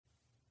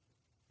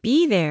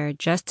be there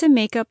just to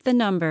make up the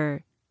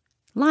number.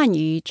 滥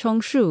竽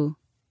充数.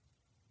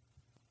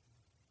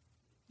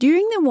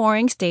 During the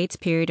Warring States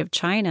period of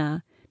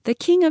China, the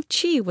king of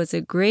Qi was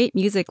a great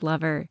music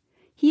lover.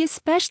 He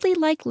especially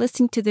liked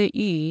listening to the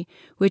yu,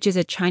 which is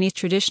a Chinese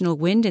traditional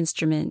wind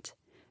instrument.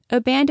 A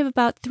band of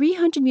about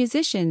 300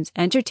 musicians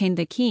entertained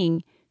the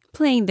king,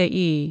 playing the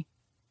yu.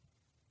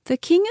 The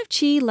king of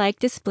Qi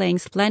liked displaying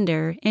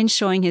splendor and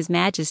showing his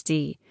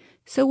majesty,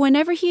 so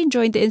whenever he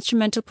enjoyed the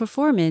instrumental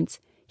performance,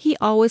 he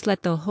always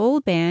let the whole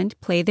band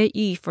play the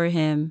yu for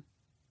him.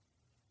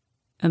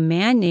 A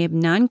man named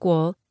Nan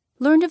Guo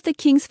learned of the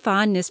king's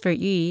fondness for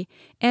yu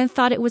and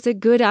thought it was a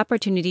good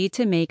opportunity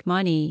to make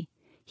money.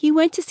 He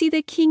went to see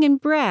the king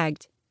and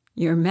bragged,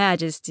 "Your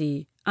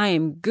Majesty, I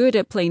am good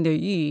at playing the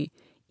yu.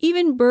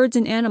 Even birds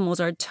and animals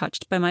are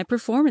touched by my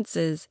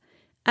performances.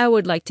 I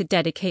would like to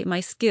dedicate my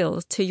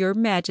skills to your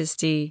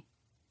Majesty."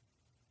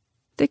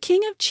 The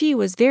king of Qi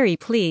was very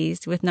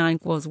pleased with Nan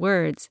Guo's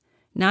words.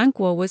 Nan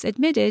Guo was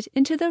admitted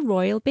into the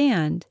royal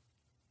band.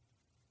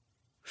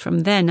 From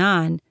then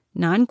on,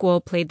 Nan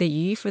Guo played the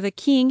yu for the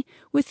king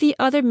with the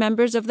other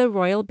members of the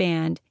royal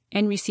band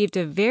and received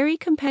a very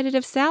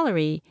competitive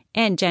salary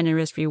and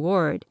generous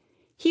reward.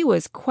 He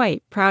was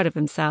quite proud of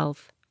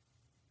himself.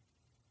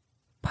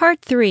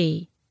 Part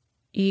 3.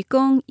 愚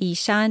公移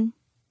山.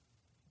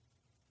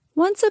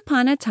 Once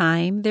upon a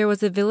time, there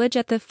was a village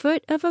at the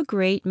foot of a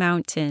great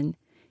mountain.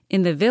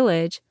 In the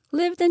village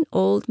lived an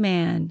old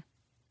man.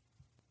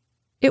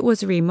 It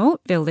was a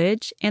remote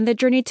village, and the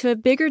journey to a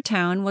bigger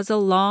town was a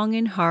long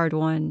and hard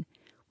one.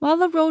 While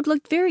the road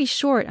looked very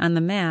short on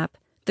the map,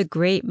 the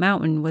great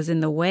mountain was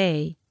in the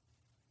way.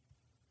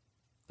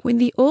 When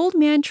the old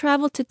man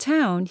traveled to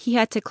town, he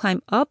had to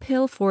climb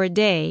uphill for a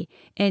day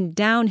and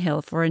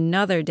downhill for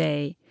another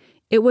day.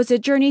 It was a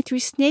journey through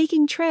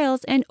snaking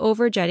trails and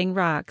over jutting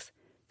rocks.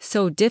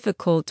 So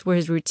difficult were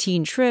his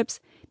routine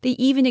trips, they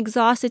even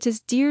exhausted his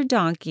dear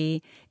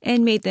donkey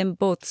and made them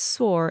both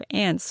sore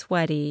and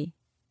sweaty.